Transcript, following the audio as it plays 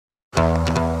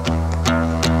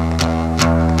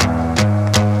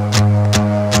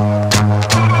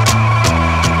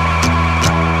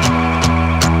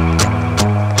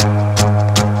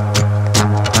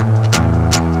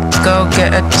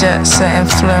jet setting,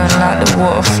 flowing like the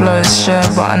water flows. Sure,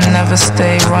 but I never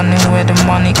stay running where the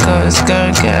money goes. Go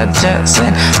get a jet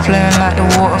setting, flowing like the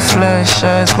water flows.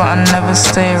 Shows, but I never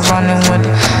stay running with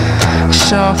it.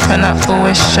 Sharp and I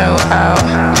always show out.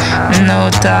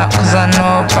 No doubt, cause I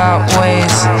know about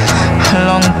ways.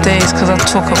 Long days, cause I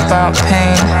talk about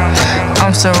pain.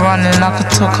 I'm still running, I could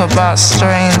talk about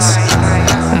strains.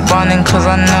 I'm bunning cause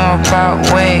I know about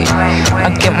weight.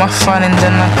 I get my fun and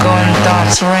then I go and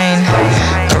dance rain.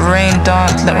 Rain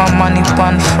dance, let my money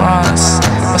bun France.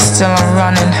 But still I'm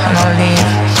running and I'll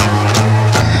leave.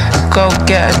 Go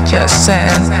get a jet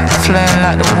setting, flowing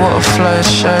like the water flows.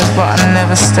 Shows, but I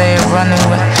never stay running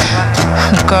with.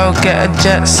 Go get a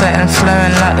jet setting,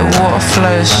 flowing like the water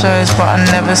flows. Shows, but I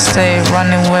never stay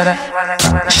running with it.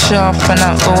 Sharp and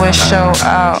I always show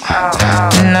out.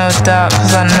 No doubt,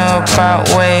 cause I know about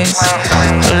ways.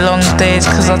 Long days,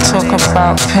 cause I talk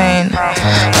about pain.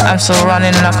 I'm still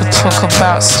running, I could talk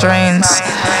about strains.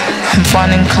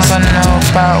 Bunning cause I know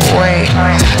about weight.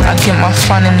 I get my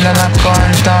fun and then I go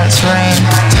and dance rain.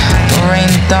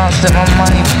 Rain dance, let my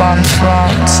money bun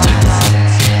France.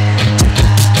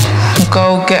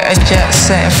 Go get a jet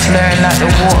setting, flowing like the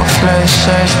water flows.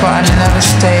 Shows, but I never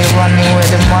stay running where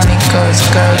the money goes.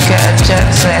 Go get a jet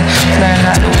setting, flowing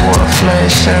like the water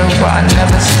flows. Shows, but I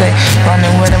never stay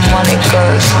running where the money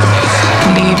goes.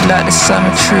 Leave like the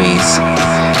summer trees,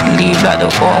 leave like the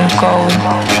autumn gold.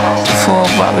 For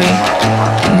worry,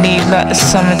 leave like the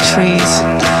summer trees,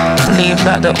 leave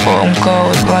like the autumn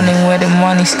gold. Running where the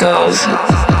money goes.